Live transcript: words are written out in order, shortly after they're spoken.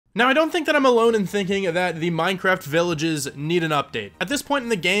Now, I don't think that I'm alone in thinking that the Minecraft villages need an update. At this point in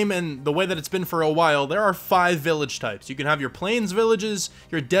the game, and the way that it's been for a while, there are 5 village types. You can have your plains villages,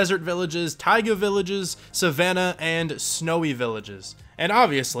 your desert villages, taiga villages, savanna, and snowy villages. And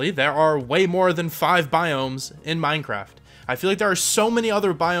obviously, there are way more than 5 biomes in Minecraft. I feel like there are so many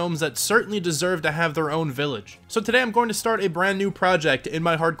other biomes that certainly deserve to have their own village. So today I'm going to start a brand new project in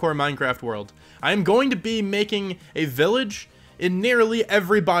my hardcore Minecraft world. I am going to be making a village in nearly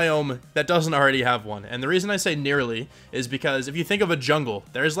every biome that doesn't already have one. And the reason I say nearly is because if you think of a jungle,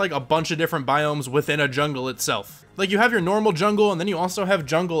 there's like a bunch of different biomes within a jungle itself. Like you have your normal jungle, and then you also have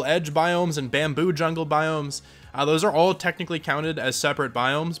jungle edge biomes and bamboo jungle biomes. Those are all technically counted as separate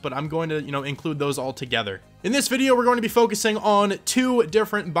biomes, but I'm going to, include those all together. In this video, we're going to be focusing on 2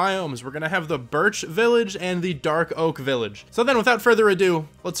 different biomes. We're going to have the Birch Village and the Dark Oak Village. So then, without further ado,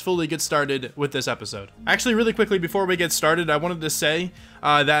 let's fully get started with this episode. Actually, really quickly before we get started, I wanted to say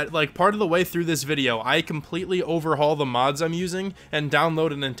that like part of the way through this video, I completely overhaul the mods I'm using and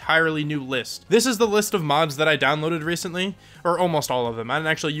download an entirely new list. This is the list of mods that I downloaded recently, or almost all of them. I didn't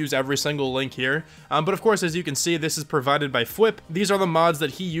actually use every single link here, but of course, as you can see, this is provided by Fwip. These are the mods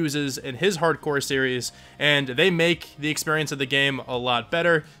that he uses in his hardcore series, and they make the experience of the game a lot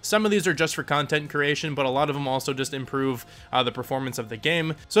better. Some of these are just for content creation, but a lot of them also just improve the performance of the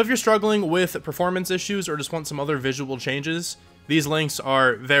game. So if you're struggling with performance issues or just want some other visual changes, these links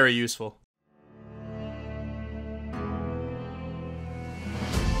are very useful.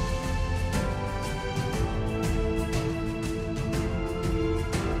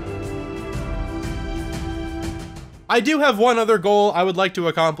 I do have one other goal I would like to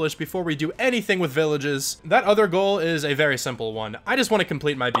accomplish before we do anything with villages. That other goal is a very simple one. I just want to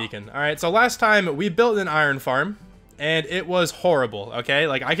complete my beacon. Alright, so last time we built an iron farm, and it was horrible, okay?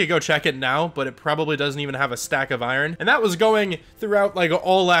 Like, I could go check it now, but it probably doesn't even have a stack of iron. And that was going throughout, like,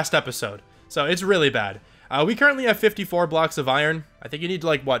 all last episode. So it's really bad. We currently have 54 blocks of iron. I think you need,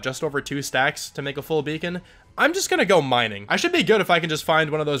 like, what, just over 2 stacks to make a full beacon? I'm just gonna go mining. I should be good if I can just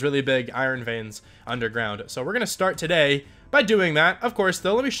find one of those really big iron veins underground. So we're gonna start today by doing that. Of course,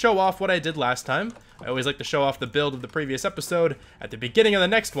 though, let me show off what I did last time. I always like to show off the build of the previous episode at the beginning of the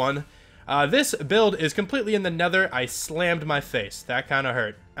next one. This build is completely in the nether. I slammed my face. That kind of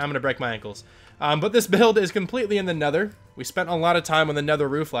hurt. I'm gonna break my ankles. But this build is completely in the nether. We spent a lot of time on the nether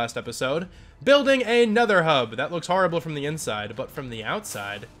roof last episode, building a nether hub. That looks horrible from the inside, but from the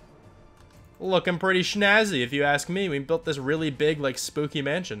outside, looking pretty snazzy, if you ask me. We built this really big, like, spooky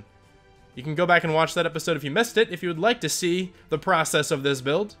mansion. You can go back and watch that episode if you missed it, if you would like to see the process of this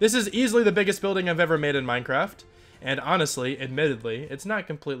build. This is easily the biggest building I've ever made in Minecraft. And honestly, admittedly, it's not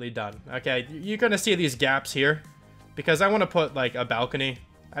completely done. Okay, you're gonna see these gaps here, because I want to put, like, a balcony.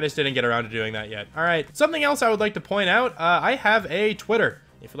 I just didn't get around to doing that yet. Alright, something else I would like to point out, I have a Twitter.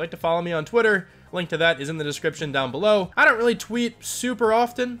 If you'd like to follow me on Twitter, link to that is in the description down below. I don't really tweet super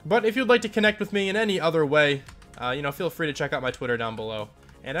often, but if you'd like to connect with me in any other way, feel free to check out my Twitter down below.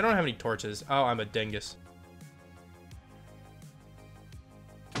 And I don't have any torches. Oh, I'm a dingus.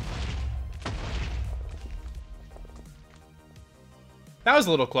 That was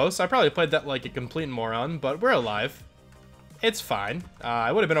a little close. I probably played that like a complete moron, but we're alive. It's fine.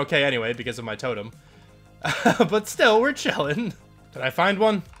 I would have been okay anyway because of my totem. But still, we're chilling. Did I find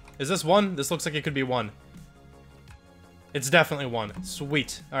one? Is this one? This looks like it could be one. It's definitely one.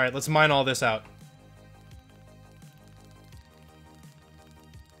 Sweet. Alright, let's mine all this out.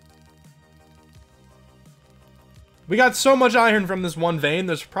 We got so much iron from this one vein,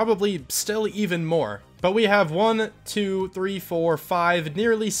 there's probably still even more. But we have 1, 2, 3, 4, 5,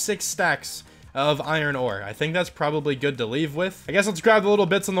 nearly 6 stacks of iron ore. I think that's probably good to leave with. I guess let's grab the little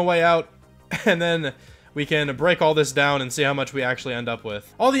bits on the way out, and then we can break all this down and see how much we actually end up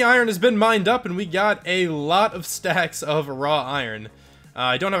with. All the iron has been mined up, and we got a lot of stacks of raw iron.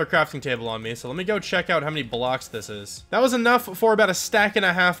 I don't have a crafting table on me, so let me go check out how many blocks this is. That was enough for about 1.5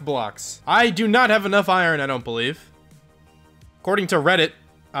 stacks blocks. I do not have enough iron, I don't believe. According to Reddit,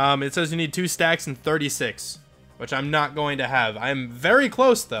 it says you need 2 stacks and 36, which I'm not going to have. I'm very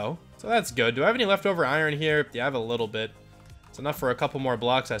close, though, so that's good. Do I have any leftover iron here? Yeah, I have a little bit. It's enough for a couple more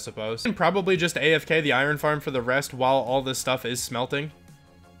blocks, I suppose. And probably just AFK the iron farm for the rest while all this stuff is smelting,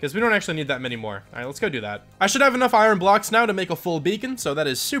 because we don't actually need that many more. All right, let's go do that. I should have enough iron blocks now to make a full beacon, so that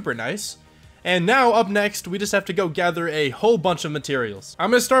is super nice. And now, up next, we just have to go gather a whole bunch of materials.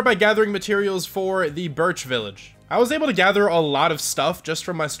 I'm going to start by gathering materials for the Birch Village. I was able to gather a lot of stuff just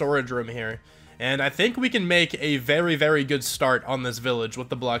from my storage room here. And I think we can make a very, very good start on this village with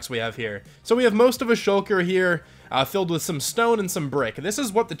the blocks we have here. So we have most of a shulker here, filled with some stone and some brick. This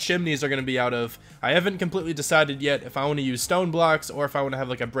is what the chimneys are going to be out of. I haven't completely decided yet if I want to use stone blocks or if I want to have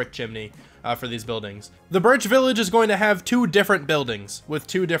like a brick chimney for these buildings. The birch village is going to have 2 different buildings with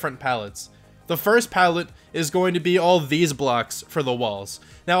 2 different pallets. The first pallet is going to be all these blocks for the walls.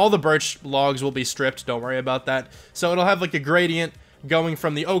 Now all the birch logs will be stripped, don't worry about that. So it'll have like a gradient going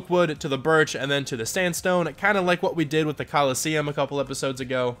from the oak wood to the birch and then to the sandstone, kind of like what we did with the Colosseum a couple episodes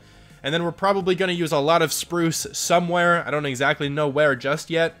ago. And then we're probably going to use a lot of spruce somewhere. I don't exactly know where just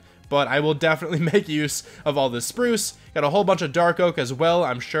yet, but I will definitely make use of all this spruce. Got a whole bunch of dark oak as well.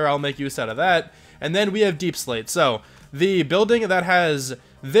 I'm sure I'll make use out of that. And then we have deep slate. So the building that has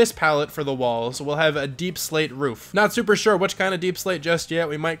this palette for the walls will have a deep slate roof. Not super sure which kind of deep slate just yet.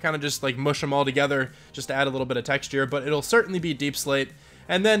 We might kind of just like mush them all together just to add a little bit of texture, but it'll certainly be deep slate.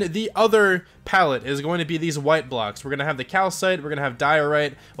 And then the other palette is going to be these white blocks. We're going to have the calcite, we're going to have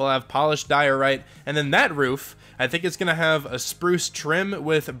diorite, we'll have polished diorite, and then that roof, I think it's going to have a spruce trim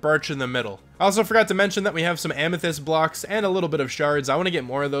with birch in the middle. I also forgot to mention that we have some amethyst blocks and a little bit of shards. I want to get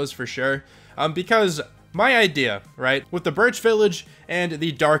more of those for sure, because my idea, right, with the birch village and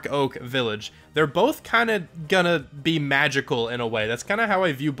the dark oak village, they're both kind of gonna be magical in a way. That's kind of how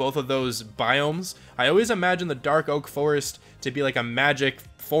I view both of those biomes. I always imagine the dark oak forest to be like a magic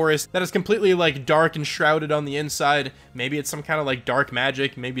forest that is completely like dark and shrouded on the inside. Maybe it's some kind of like dark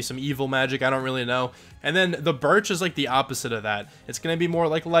magic, maybe some evil magic, I don't really know. And then the birch is like the opposite of that. It's gonna be more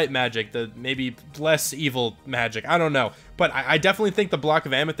like light magic, the maybe less evil magic, I don't know. But I definitely think the block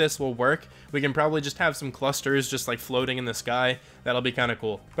of amethyst will work. We can probably just have some clusters just like floating in the sky. That'll be kind of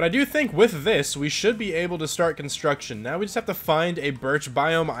cool. But I do think with this, we should be able to start construction. Now we just have to find a birch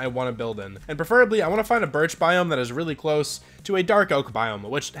biome I want to build in. And preferably, I want to find a birch biome that is really close to a dark oak biome,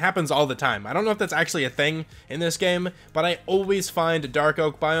 which happens all the time. I don't know if that's actually a thing in this game, but I always find dark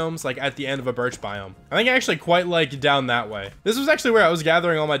oak biomes like at the end of a birch biome. I think I actually quite like down that way. This was actually where I was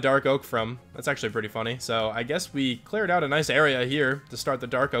gathering all my dark oak from. That's actually pretty funny. So I guess we cleared out a nice area here to start the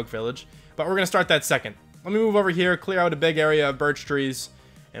dark oak village, but we're going to start that second. Let me move over here, clear out a big area of birch trees,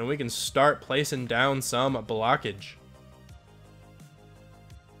 and we can start placing down some blockage.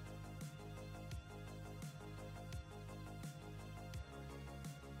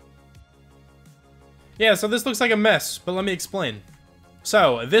 Yeah, so this looks like a mess, but let me explain.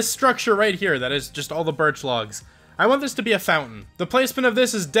 So, this structure right here, that is just all the birch logs, I want this to be a fountain. The placement of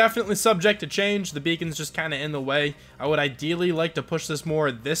this is definitely subject to change. The beacon's just kind of in the way. I would ideally like to push this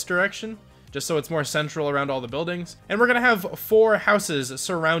more this direction, just so it's more central around all the buildings. And we're gonna have 4 houses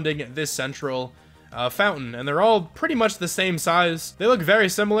surrounding this central fountain, and they're all pretty much the same size. They look very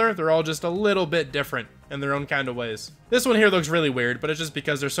similar, they're all just a little bit different in their own kind of ways. This one here looks really weird, but it's just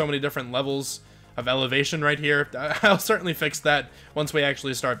because there's so many different levels of elevation right here. I'll certainly fix that once we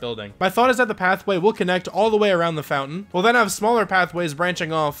actually start building. My thought is that the pathway will connect all the way around the fountain. We'll then have smaller pathways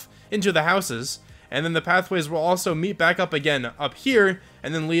branching off into the houses, and then the pathways will also meet back up again up here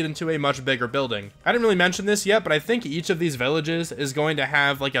and then lead into a much bigger building. I didn't really mention this yet, but I think each of these villages is going to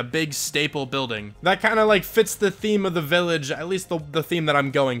have like a big staple building that kind of like fits the theme of the village, at least the theme that I'm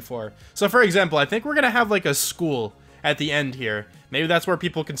going for. So for example, I think we're gonna have like a school at the end here. Maybe that's where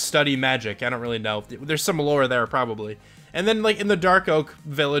people can study magic. I don't really know. There's some lore there probably. And then like in the Dark Oak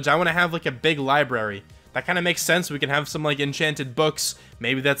village, I want to have like a big library. That kind of makes sense. We can have some like enchanted books.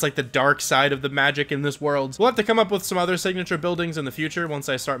 Maybe that's like the dark side of the magic in this world. We'll have to come up with some other signature buildings in the future once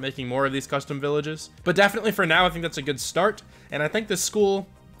I start making more of these custom villages. But definitely for now, I think that's a good start. And I think this school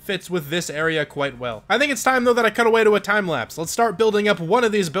fits with this area quite well. I think it's time though that I cut away to a time lapse. Let's start building up one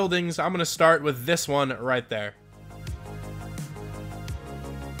of these buildings. I'm going to start with this one right there.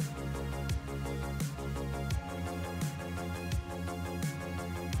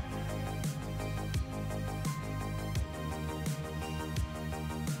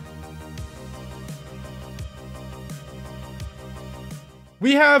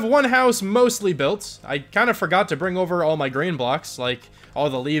 We have one house mostly built. I kind of forgot to bring over all my green blocks, like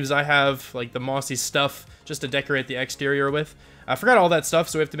all the leaves I have, like the mossy stuff, just to decorate the exterior with. I forgot all that stuff,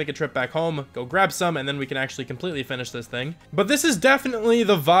 so we have to make a trip back home, go grab some, and then we can actually completely finish this thing. But this is definitely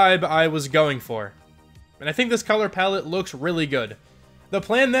the vibe I was going for. And I think this color palette looks really good. The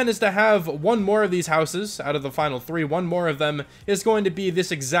plan then is to have one more of these houses out of the final 3. One more of them is going to be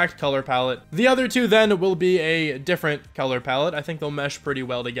this exact color palette. The other 2 then will be a different color palette. I think they'll mesh pretty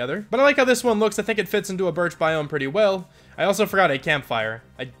well together. But I like how this one looks. I think it fits into a birch biome pretty well. I also forgot a campfire.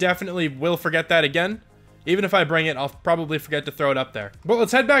 I definitely will forget that again. Even if I bring it, I'll probably forget to throw it up there. But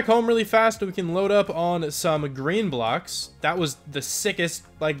let's head back home really fast. We can load up on some green blocks. That was the sickest,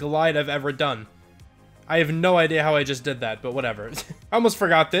 like, glide I've ever done. I have no idea how I just did that, but whatever. I almost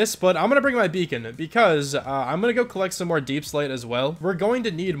forgot this, but I'm gonna bring my beacon because I'm gonna go collect some more deep slate as well. We're going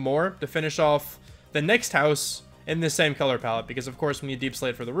to need more to finish off the next house in the same color palette, because of course we need deep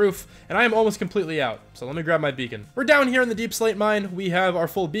slate for the roof, and I am almost completely out. So let me grab my beacon. We're down here in the deep slate mine. We have our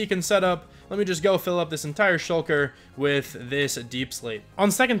full beacon set up. Let me just go fill up this entire shulker with this deep slate. On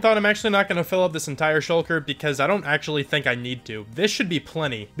second thought, I'm actually not going to fill up this entire shulker because I don't actually think I need to. This should be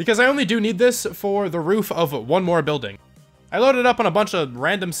plenty, because I only do need this for the roof of one more building. I loaded up on a bunch of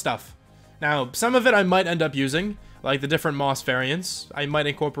random stuff. Now, some of it I might end up using, like the different moss variants. I might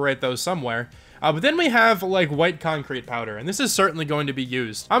incorporate those somewhere. But then we have, like, white concrete powder, and this is certainly going to be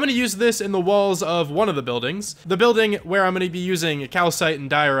used. I'm going to use this in the walls of one of the buildings. The building where I'm going to be using calcite and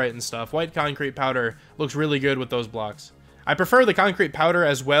diorite and stuff. White concrete powder looks really good with those blocks. I prefer the concrete powder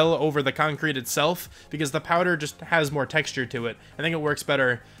as well over the concrete itself, because the powder just has more texture to it. I think it works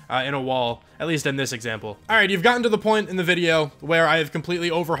better in a wall, at least in this example. Alright, you've gotten to the point in the video where I have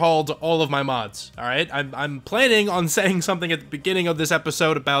completely overhauled all of my mods, alright? I'm planning on saying something at the beginning of this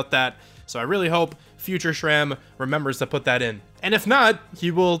episode about that, so I really hope future Shram remembers to put that in. And if not, he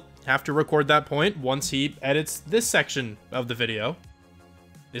will have to record that point once he edits this section of the video.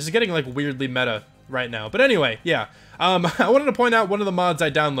 This is getting, like, weirdly meta right now. But anyway, yeah. I wanted to point out one of the mods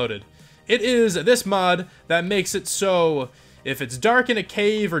I downloaded. It is this mod that makes it so if it's dark in a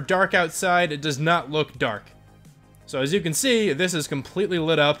cave or dark outside, it does not look dark. So as you can see, this is completely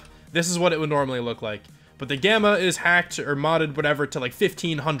lit up. This is what it would normally look like. But the gamma is hacked or modded, whatever, to like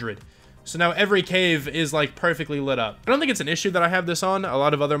 1500. So now every cave is like perfectly lit up. I don't think it's an issue that I have this on. A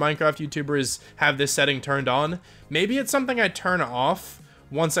lot of other Minecraft YouTubers have this setting turned on. Maybe it's something I turn off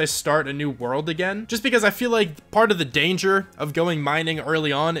once I start a new world again. Just because I feel like part of the danger of going mining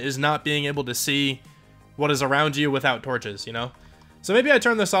early on is not being able to see what is around you without torches, you know? So maybe I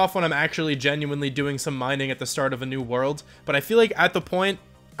turn this off when I'm actually genuinely doing some mining at the start of a new world. But I feel like at the point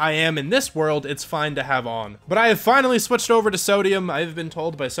I am in this world, it's fine to have on. But I have finally switched over to sodium. I've been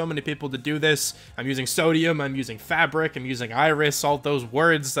told by so many people to do this. I'm using sodium, I'm using fabric, I'm using iris, all those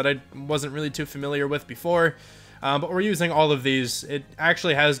words that I wasn't really too familiar with before. But we're using all of these. It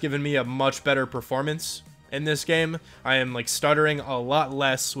actually has given me a much better performance in this game. I am like stuttering a lot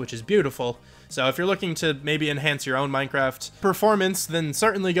less, which is beautiful. So if you're looking to maybe enhance your own Minecraft performance, then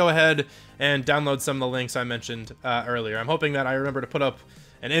certainly go ahead and download some of the links I mentioned earlier. I'm hoping that I remember to put up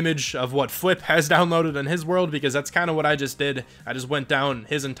an image of what Flip has downloaded in his world, because that's kind of what I just did. I just went down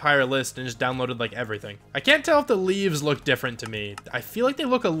his entire list and just downloaded like everything. I can't tell if the leaves look different to me. I feel like they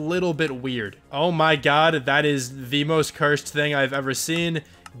look a little bit weird. Oh my god, that is the most cursed thing I've ever seen.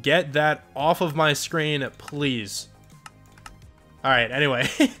 Get that off of my screen, please. Alright, anyway,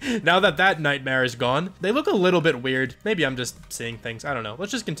 now that that nightmare is gone, they look a little bit weird. Maybe I'm just seeing things. I don't know.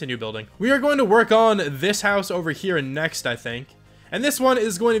 Let's just continue building. We are going to work on this house over here next, I think. And this one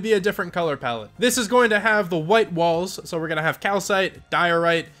is going to be a different color palette. This is going to have the white walls, so we're going to have calcite,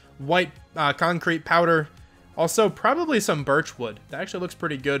 diorite, white concrete powder, also probably some birch wood. That actually looks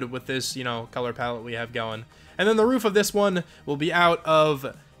pretty good with this, you know, color palette we have going. And then the roof of this one will be out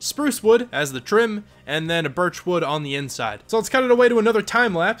of spruce wood as the trim, and then a birch wood on the inside. So let's cut it away to another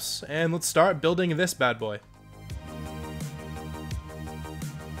time lapse, and let's start building this bad boy.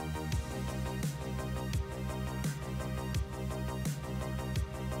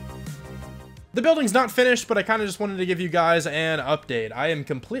 The building's not finished, but I kind of just wanted to give you guys an update. I am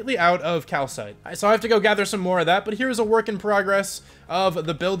completely out of calcite, so I have to go gather some more of that, but here's a work in progress of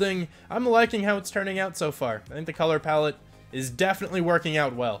the building. I'm liking how it's turning out so far. I think the color palette is definitely working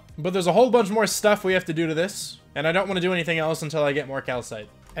out well. But there's a whole bunch more stuff we have to do to this, and I don't want to do anything else until I get more calcite.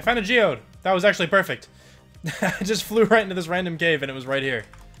 I found a geode. That was actually perfect. I just flew right into this random cave, and it was right here.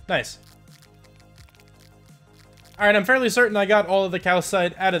 Nice. Alright, I'm fairly certain I got all of the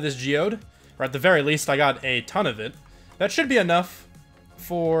calcite out of this geode. Or at the very least, I got a ton of it. That should be enough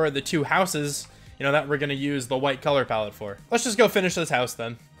for the two houses, you know, that we're going to use the white color palette for. Let's just go finish this house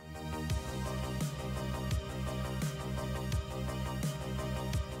then.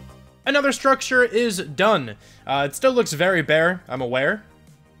 Another structure is done. It still looks very bare, I'm aware.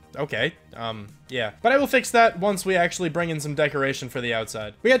 Okay, yeah. But I will fix that once we actually bring in some decoration for the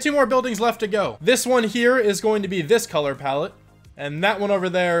outside. We got two more buildings left to go. This one here is going to be this color palette. And that one over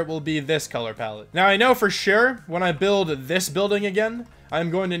there will be this color palette. Now I know for sure when I build this building again, I'm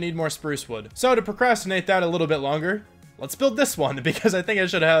going to need more spruce wood. So to procrastinate that a little bit longer, let's build this one because I think I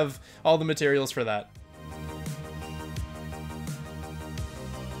should have all the materials for that.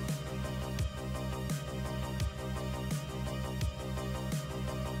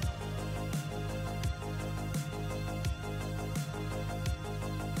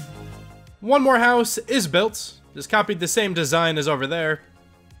 One more house is built. Just copied the same design as over there.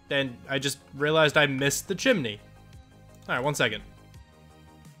 And I just realized I missed the chimney. Alright, 1 second.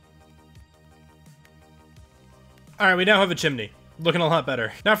 Alright, we now have a chimney. Looking a lot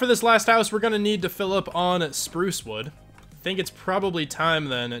better. Now for this last house, we're going to need to fill up on spruce wood. I think it's probably time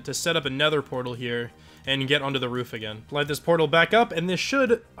then to set up another portal here and get onto the roof again. Light this portal back up, and this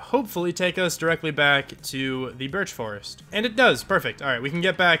should hopefully take us directly back to the birch forest. And it does. Perfect. Alright, we can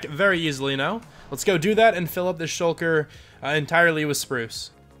get back very easily now. Let's go do that and fill up this shulker entirely with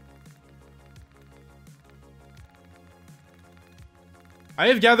spruce. I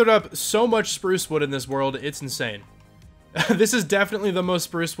have gathered up so much spruce wood in this world, it's insane. This is definitely the most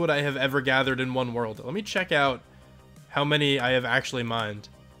spruce wood I have ever gathered in one world. Let me check out how many I have actually mined.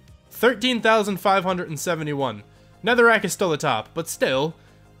 13,571. Netherrack is still the top, but still,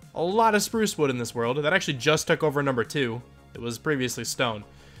 a lot of spruce wood in this world. That actually just took over number 2. It was previously stone.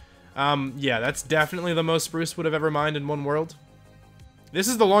 Yeah, that's definitely the most spruce wood I've ever mined in one world. This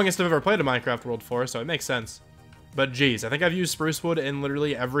is the longest I've ever played a Minecraft world for, so it makes sense. But geez, I think I've used spruce wood in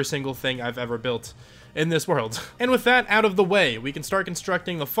literally every single thing I've ever built in this world. And with that out of the way, we can start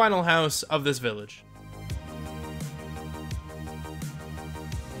constructing the final house of this village.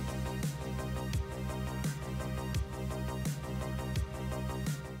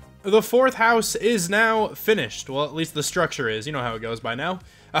 The fourth house is now finished. Well, at least the structure is. You know how it goes by now.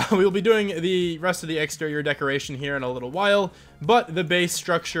 We will be doing the rest of the exterior decoration here in a little while, but the base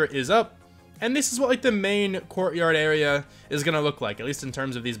structure is up. And this is what like the main courtyard area is going to look like, at least in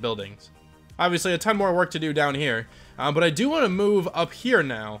terms of these buildings. Obviously, a ton more work to do down here, but I do want to move up here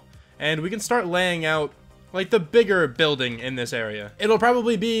now, and we can start laying out like the bigger building in this area. It'll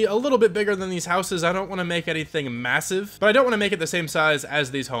probably be a little bit bigger than these houses. I don't want to make anything massive, but I don't want to make it the same size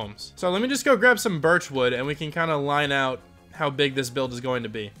as these homes. So let me just go grab some birch wood and we can kind of line out how big this build is going to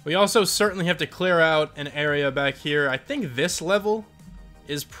be. We also certainly have to clear out an area back here. I think this level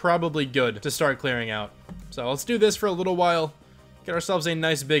is probably good to start clearing out. So let's do this for a little while, get ourselves a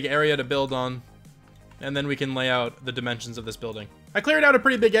nice big area to build on, and then we can lay out the dimensions of this building. I cleared out a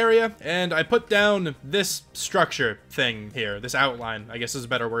pretty big area, and I put down this structure thing here, this outline, I guess is a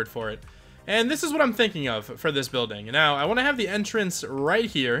better word for it. And this is what I'm thinking of for this building. Now, I want to have the entrance right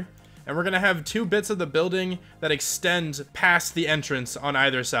here, and we're going to have 2 bits of the building that extend past the entrance on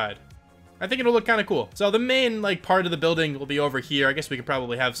either side. I think it'll look kind of cool. So the main like part of the building will be over here. I guess we could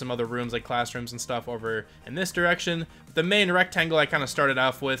probably have some other rooms like classrooms and stuff over in this direction. But the main rectangle I kind of started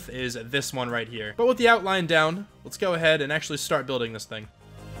off with is this one right here. But with the outline down, let's go ahead and actually start building this thing.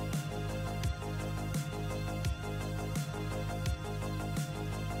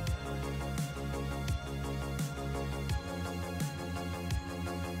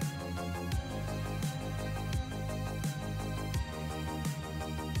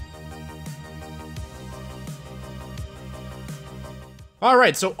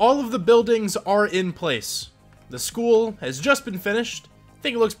 Alright, so all of the buildings are in place. The school has just been finished. I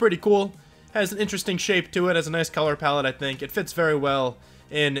think it looks pretty cool. Has an interesting shape to it, has a nice color palette, I think. It fits very well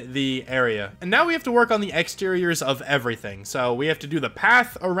in the area. And now we have to work on the exteriors of everything. So we have to do the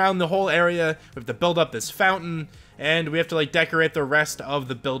path around the whole area, we have to build up this fountain, and we have to like decorate the rest of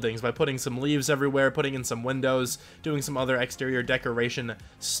the buildings by putting some leaves everywhere, putting in some windows, doing some other exterior decoration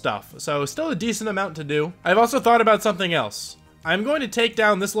stuff. So still a decent amount to do. I've also thought about something else. I'm going to take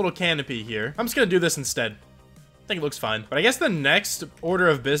down this little canopy here. I'm just going to do this instead. I think it looks fine. But I guess the next order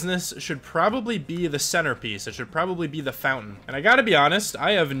of business should probably be the centerpiece. It should probably be the fountain. And I gotta be honest,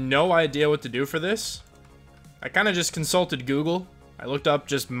 I have no idea what to do for this. I kind of just consulted Google. I looked up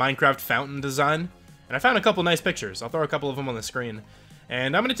just Minecraft fountain design, and I found a couple nice pictures. I'll throw a couple of them on the screen.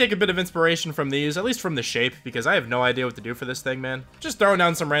 And I'm going to take a bit of inspiration from these, at least from the shape, because I have no idea what to do for this thing, man. Just throwing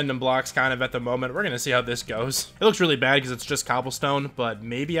down some random blocks kind of at the moment. We're going to see how this goes. It looks really bad because it's just cobblestone, but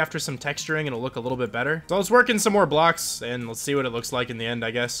maybe after some texturing, it'll look a little bit better. So let's work in some more blocks, and let's see what it looks like in the end,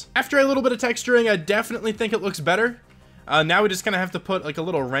 I guess. After a little bit of texturing, I definitely think it looks better. Now we just kind of have to put like a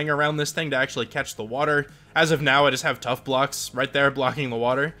little ring around this thing to actually catch the water. As of now, I just have tough blocks right there blocking the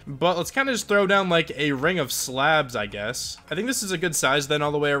water. But let's kind of just throw down like a ring of slabs, I guess. I think this is a good size then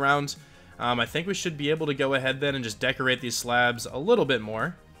all the way around. I think we should be able to go ahead then and just decorate these slabs a little bit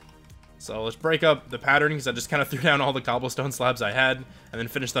more. So let's break up the pattern because I just kind of threw down all the cobblestone slabs I had and then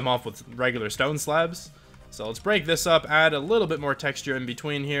finish them off with regular stone slabs. So let's break this up, add a little bit more texture in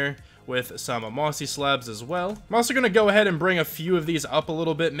between here with some mossy slabs as well. I'm also going to go ahead and bring a few of these up a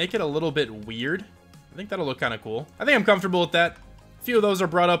little bit, make it a little bit weird. I think that'll look kind of cool. I think I'm comfortable with that. A few of those are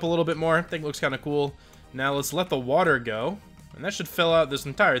brought up a little bit more. I think it looks kind of cool. Now let's let the water go, and that should fill out this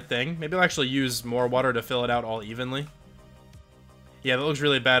entire thing. Maybe I'll actually use more water to fill it out all evenly. Yeah, that looks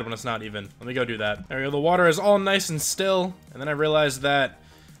really bad when it's not even. Let me go do that. There we go. The water is all nice and still. And then I realized that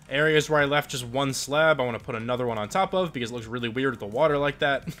areas where I left just one slab, I want to put another one on top of because it looks really weird with the water like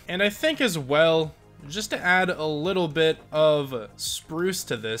that. And I think as well, just to add a little bit of spruce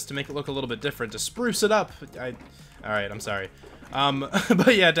to this, to make it look a little bit different, to spruce it up. Alright, I'm sorry.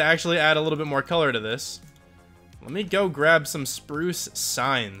 But yeah, to actually add a little bit more color to this, let me go grab some spruce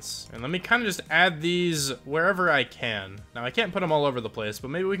signs. And let me kind of just add these wherever I can. Now, I can't put them all over the place,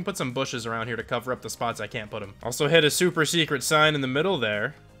 but maybe we can put some bushes around here to cover up the spots I can't put them. Also hit a super secret sign in the middle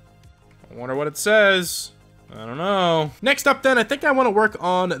there. I wonder what it says. I don't know. Next up then, I think I want to work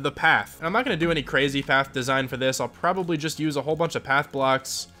on the path. And I'm not going to do any crazy path design for this. I'll probably just use a whole bunch of path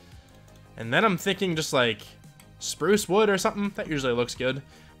blocks. And then I'm thinking just like spruce wood or something. That usually looks good.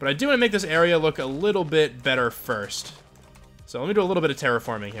 But I do want to make this area look a little bit better first. So let me do a little bit of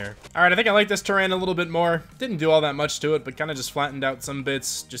terraforming here. Alright, I think I like this terrain a little bit more. Didn't do all that much to it, but kind of just flattened out some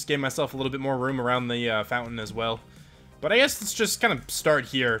bits. Just gave myself a little bit more room around the fountain as well. But I guess let's just kind of start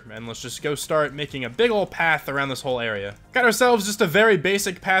here, and let's just go start making a big old path around this whole area. Got ourselves just a very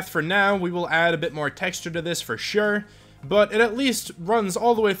basic path for now. We will add a bit more texture to this for sure. But it at least runs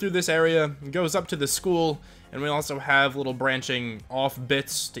all the way through this area, goes up to the school, and we also have little branching off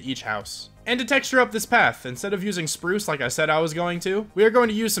bits to each house. And to texture up this path, instead of using spruce like I said I was going to, we are going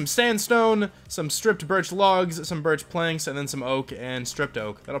to use some sandstone, some stripped birch logs, some birch planks, and then some oak and stripped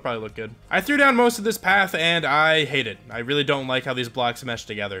oak. That'll probably look good. I threw down most of this path and I hate it. I really don't like how these blocks mesh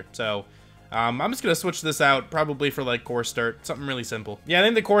together. So I'm just gonna switch this out probably for like coarse dirt, something really simple. Yeah, I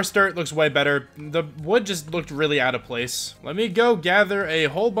think the coarse dirt looks way better. The wood just looked really out of place. Let me go gather a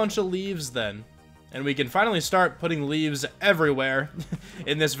whole bunch of leaves then. And we can finally start putting leaves everywhere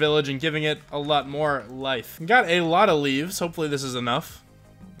in this village and giving it a lot more life. Got a lot of leaves. Hopefully this is enough.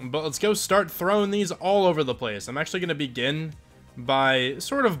 But let's go start throwing these all over the place. I'm actually going to begin by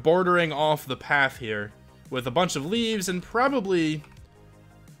sort of bordering off the path here with a bunch of leaves and probably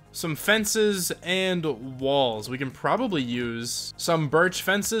some fences and walls. We can probably use some birch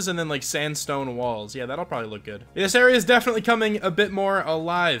fences and then like sandstone walls. Yeah, that'll probably look good. This area is definitely coming a bit more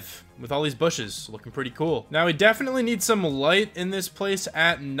alive with all these bushes. Looking pretty cool. Now we definitely need some light in this place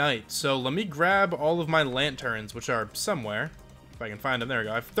at night. So let me grab all of my lanterns, which are somewhere. If I can find them. There we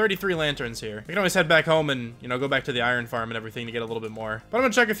go. I have 33 lanterns here. I can always head back home and, you know, go back to the iron farm and everything to get a little bit more. But I'm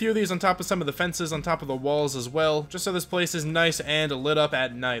gonna check a few of these on top of some of the fences, on top of the walls as well, just so this place is nice and lit up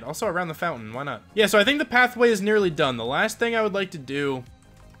at night. Also around the fountain, why not? Yeah, so I think the pathway is nearly done. The last thing I would like to do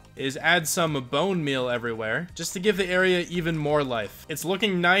is add some bone meal everywhere, just to give the area even more life. It's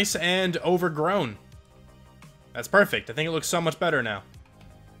looking nice and overgrown. That's perfect. I think it looks so much better now.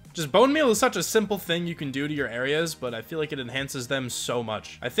 Just bone meal is such a simple thing you can do to your areas, but I feel like it enhances them so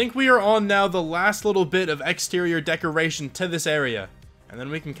much. I think we are on now the last little bit of exterior decoration to this area, and then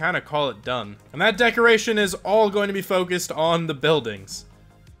we can kind of call it done. And that decoration is all going to be focused on the buildings.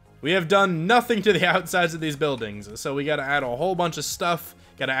 We have done nothing to the outsides of these buildings, so we gotta add a whole bunch of stuff.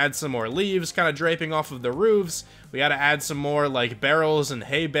 Gotta add some more leaves kind of draping off of the roofs. We gotta add some more like barrels and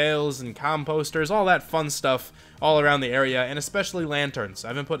hay bales and composters, all that fun stuff all around the area, and especially lanterns. I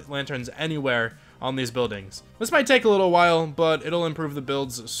haven't put lanterns anywhere on these buildings. This might take a little while, but it'll improve the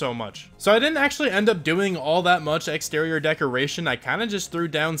builds so much. So I didn't actually end up doing all that much exterior decoration. I kind of just threw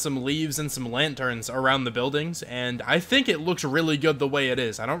down some leaves and some lanterns around the buildings, and I think it looks really good the way it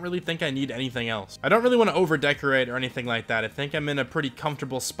is. I don't really think I need anything else. I don't really want to over decorate or anything like that. I think I'm in a pretty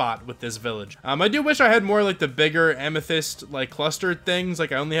comfortable spot with this village. I do wish I had more like the bigger amethyst like clustered things.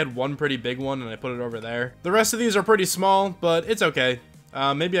 Like I only had one pretty big one and I put it over there. The rest of these are pretty small, but it's okay.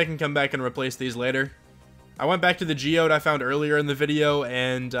 Maybe I can come back and replace these later. I went back to the geode I found earlier in the video,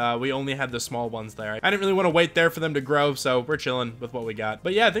 and we only had the small ones there. I didn't really want to wait there for them to grow, so we're chilling with what we got.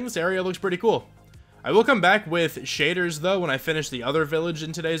 But yeah, I think this area looks pretty cool. I will come back with shaders, though, when I finish the other village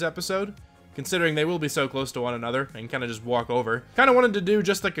in today's episode, considering they will be so close to one another, and kind of just walk over. Kind of wanted to do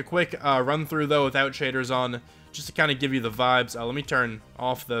just like a quick run-through, though, without shaders on, just to kind of give you the vibes. Let me turn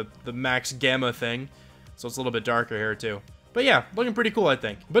off the max gamma thing, so it's a little bit darker here, too. But yeah, looking pretty cool, I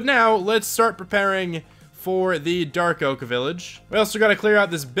think. But now, let's start preparing for the Dark Oak Village. We also gotta clear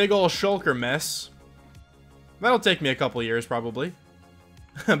out this big ol' shulker mess. That'll take me a couple years, probably.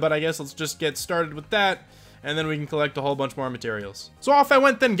 But I guess let's just get started with that, and then we can collect a whole bunch more materials. So off I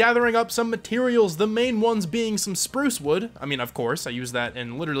went then, gathering up some materials, the main ones being some spruce wood. I mean, of course, I use that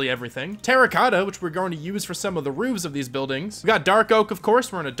in literally everything. Terracotta, which we're going to use for some of the roofs of these buildings. We got dark oak, of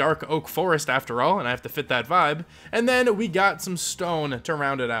course. We're in a dark oak forest after all, and I have to fit that vibe. And then we got some stone to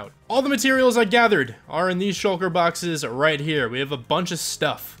round it out. All the materials I gathered are in these shulker boxes right here. We have a bunch of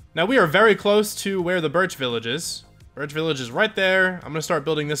stuff. Now, we are very close to where the birch village is. Birch Village is right there. I'm gonna start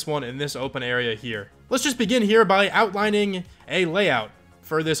building this one in this open area here. Let's just begin here by outlining a layout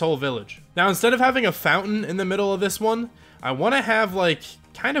for this whole village. Now, instead of having a fountain in the middle of this one, I want to have like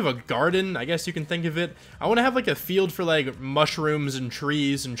kind of a garden, I guess you can think of it. I want to have like a field for like mushrooms and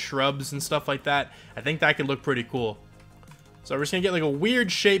trees and shrubs and stuff like that. I think that could look pretty cool. So we're just gonna get like a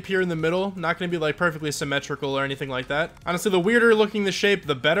weird shape here in the middle. Not gonna be like perfectly symmetrical or anything like that. Honestly, the weirder looking the shape,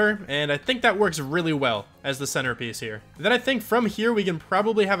 the better. And I think that works really well as the centerpiece here. Then I think from here, we can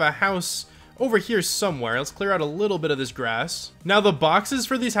probably have a house over here somewhere. Let's clear out a little bit of this grass. Now the boxes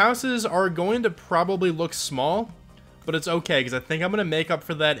for these houses are going to probably look small, but it's okay because I think I'm gonna make up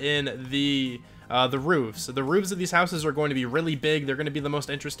for that in the roofs. So the roofs of these houses are going to be really big. They're gonna be the most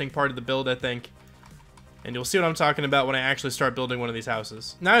interesting part of the build, I think. And you'll see what I'm talking about when I actually start building one of these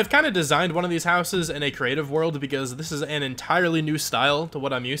houses. Now, I've kind of designed one of these houses in a creative world because this is an entirely new style to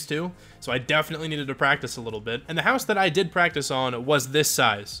what I'm used to. So I definitely needed to practice a little bit. And the house that I did practice on was this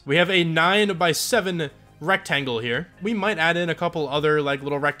size. We have a 9x7 rectangle here. We might add in a couple other like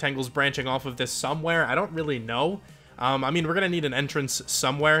little rectangles branching off of this somewhere. I don't really know. I mean, we're going to need an entrance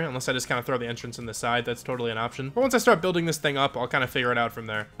somewhere, unless I just kind of throw the entrance in the side. That's totally an option. But once I start building this thing up, I'll kind of figure it out from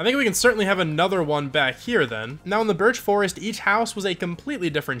there. I think we can certainly have another one back here then. Now in the birch forest, each house was a completely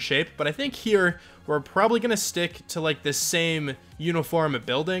different shape, but I think here we're probably going to stick to like the same uniform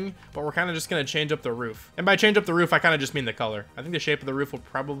building, but we're kind of just going to change up the roof. And by change up the roof, I kind of just mean the color. I think the shape of the roof will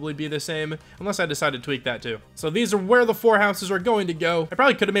probably be the same, unless I decide to tweak that too. So these are where the 4 houses are going to go. I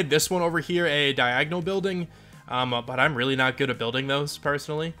probably could have made this one over here a diagonal building, but I'm really not good at building those,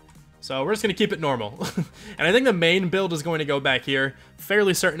 personally. So we're just going to keep it normal. And I think the main build is going to go back here.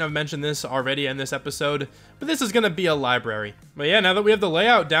 Fairly certain I've mentioned this already in this episode, but this is going to be a library. But yeah, now that we have the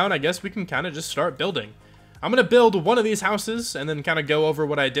layout down, I guess we can kind of just start building. I'm going to build one of these houses and then kind of go over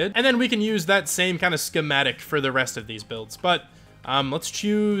what I did. And then we can use that same kind of schematic for the rest of these builds. But let's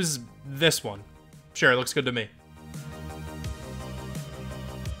choose this one. Sure, it looks good to me.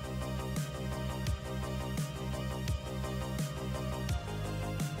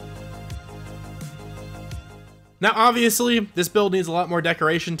 Now, obviously, this build needs a lot more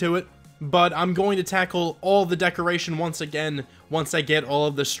decoration to it, but I'm going to tackle all the decoration once again once I get all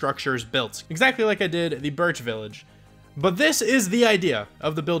of the structures built, exactly like I did the Birch Village. But this is the idea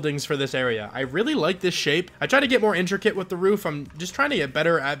of the buildings for this area. I really like this shape. I try to get more intricate with the roof. I'm just trying to get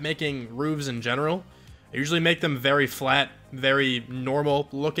better at making roofs in general. I usually make them very flat, very normal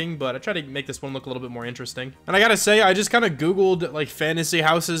looking, but I try to make this one look a little bit more interesting. And I gotta say, I just kind of Googled like fantasy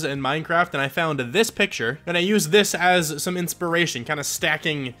houses in Minecraft and I found this picture and I used this as some inspiration, kind of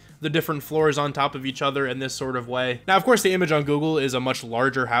stacking the different floors on top of each other in this sort of way. Now, of course, the image on Google is a much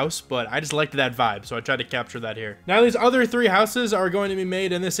larger house, but I just liked that vibe, so I tried to capture that here. Now, these other 3 houses are going to be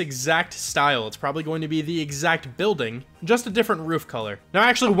made in this exact style. It's probably going to be the exact building, just a different roof color. Now,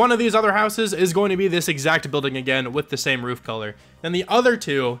 actually, one of these other houses is going to be this exact building again with the same roof color. And the other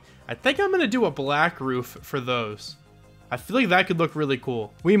 2, I think I'm going to do a black roof for those. I feel like that could look really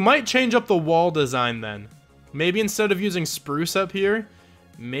cool. We might change up the wall design then. Maybe instead of using spruce up here,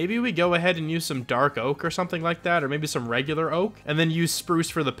 maybe we go ahead and use some dark oak or something like that, or maybe some regular oak, and then use spruce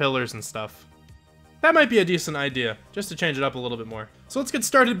for the pillars and stuff. That might be a decent idea, just to change it up a little bit more. So let's get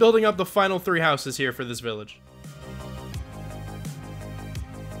started building up the final 3 houses here for this village.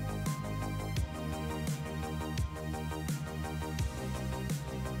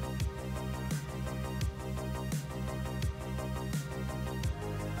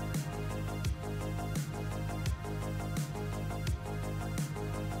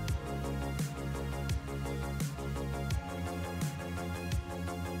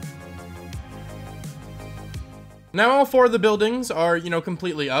 Now all 4 of the buildings are,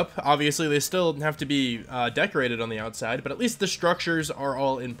 completely up. Obviously, they still have to be decorated on the outside, but at least the structures are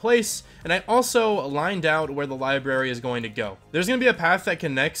all in place. And I also lined out where the library is going to go. There's going to be a path that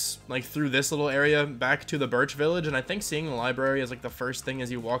connects, like, through this little area back to the Birch Village, and I think seeing the library as, like, the first thing as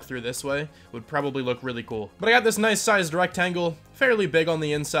you walk through this way would probably look really cool. But I got this nice sized rectangle, fairly big on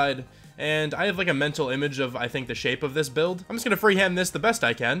the inside. And I have like a mental image of, I think, the shape of this build. I'm just going to freehand this the best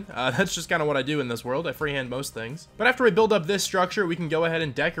I can. That's just kind of what I do in this world. I freehand most things. But after we build up this structure, we can go ahead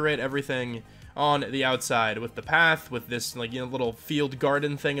and decorate everything on the outside with the path, with this like, little field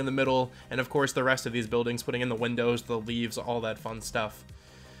garden thing in the middle. And of course, the rest of these buildings, putting in the windows, the leaves, all that fun stuff.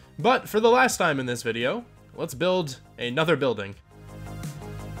 But for the last time in this video, let's build another building.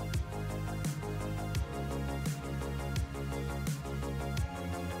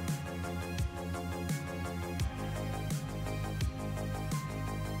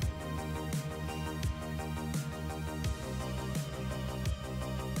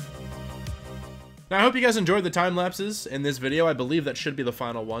 Now, I hope you guys enjoyed the time lapses in this video. I believe that should be the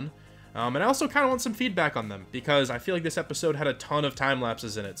final one. And I also kind of want some feedback on them, because I feel like this episode had a ton of time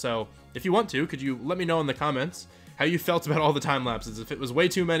lapses in it. So if you want to, could you let me know in the comments how you felt about all the time lapses? If it was way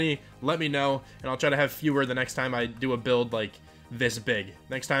too many, let me know, and I'll try to have fewer the next time I do a build like this big.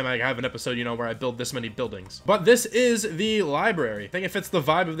 Next time I have an episode, you know, where I build this many buildings. But this is the library. I think it fits the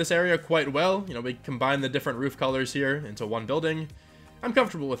vibe of this area quite well. You know, we combine the different roof colors here into one building. I'm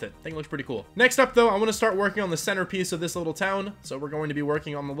comfortable with it. I think it looks pretty cool. Next up, though, I want to start working on the centerpiece of this little town. So we're going to be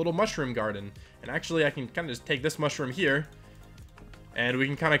working on the little mushroom garden. And actually, I can kind of just take this mushroom here, and we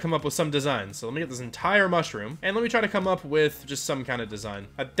can kind of come up with some designs. So let me get this entire mushroom, and let me try to come up with just some kind of design.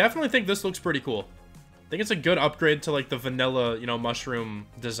 I definitely think this looks pretty cool. I think it's a good upgrade to like the vanilla, you know, mushroom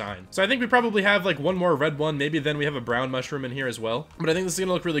design. So I think we probably have like one more red one. Maybe then we have a brown mushroom in here as well. But I think this is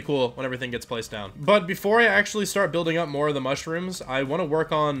gonna look really cool when everything gets placed down. But before I actually start building up more of the mushrooms, I want to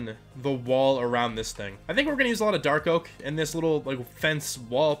work on the wall around this thing. I think we're gonna use a lot of dark oak in this little like fence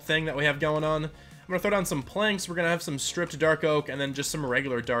wall thing that we have going on. I'm gonna throw down some planks. We're gonna have some stripped dark oak and then just some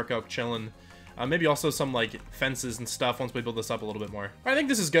regular dark oak chilling. Maybe also some like fences and stuff once we build this up a little bit more. I think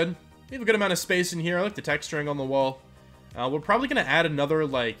this is good. We have a good amount of space in here. I like the texturing on the wall. We're probably going to add another,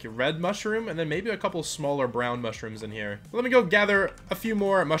 like, red mushroom, and then maybe a couple smaller brown mushrooms in here. Let me go gather a few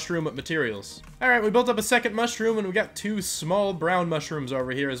more mushroom materials. Alright, we built up a second mushroom, and we got 2 small brown mushrooms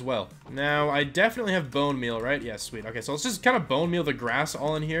over here as well. Now, I definitely have bone meal, right? Yeah, sweet. Okay, so let's just kind of bone meal the grass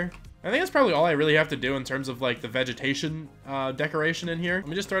all in here. I think that's probably all I really have to do in terms of, like, the vegetation decoration in here. Let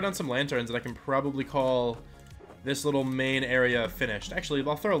me just throw down some lanterns that I can probably call this little main area finished. Actually,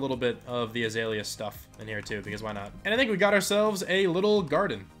 I'll throw a little bit of the azalea stuff in here too, because why not? And I think we got ourselves a little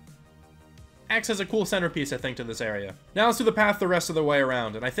garden. Acts as a cool centerpiece, I think, to this area. Now let's do the path the rest of the way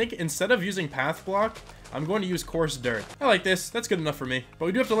around. And I think instead of using path block, I'm going to use coarse dirt. I like this. That's good enough for me. But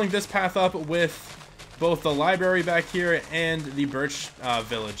we do have to link this path up with both the library back here and the birch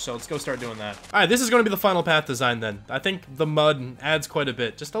village. So let's go start doing that. All right, this is going to be the final path design then. I think the mud adds quite a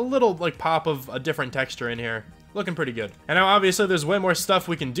bit. Just a little like pop of a different texture in here. Looking pretty good. And now obviously there's way more stuff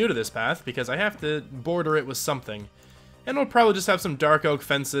we can do to this path because I have to border it with something. And we'll probably just have some dark oak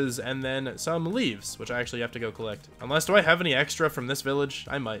fences and then some leaves, which I actually have to go collect. Unless, do I have any extra from this village?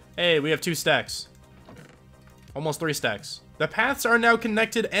 I might. Hey, we have 2 stacks. Almost 3 stacks. The paths are now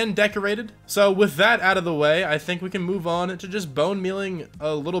connected and decorated. So with that out of the way, I think we can move on to just bone mealing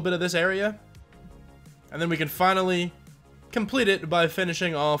a little bit of this area. And then we can finally complete it by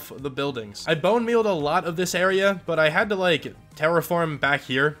finishing off the buildings. I bone mealed a lot of this area, but I had to like terraform back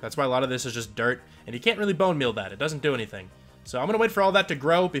here. That's why a lot of this is just dirt, and you can't really bone meal that. It doesn't do anything. So I'm gonna wait for all that to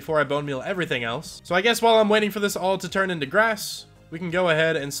grow before I bone meal everything else. So I guess while I'm waiting for this all to turn into grass, we can go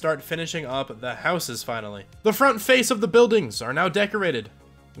ahead and start finishing up the houses finally. The front face of the buildings are now decorated.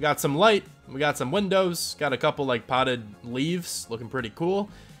 We got some light, we got some windows, got a couple like potted leaves, looking pretty cool.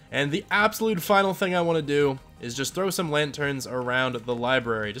 And the absolute final thing I want to do is just throw some lanterns around the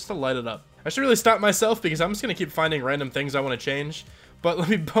library just to light it up. I should really stop myself because I'm just going to keep finding random things I want to change. But let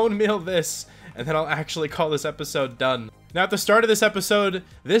me bone meal this, and then I'll actually call this episode done. Now, at the start of this episode,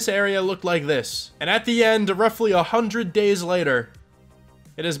 this area looked like this. And at the end, roughly 100 days later,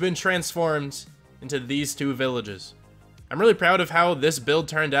 it has been transformed into these 2 villages. I'm really proud of how this build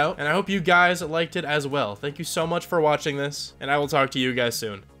turned out, and I hope you guys liked it as well. Thank you so much for watching this, and I will talk to you guys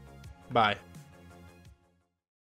soon. Bye.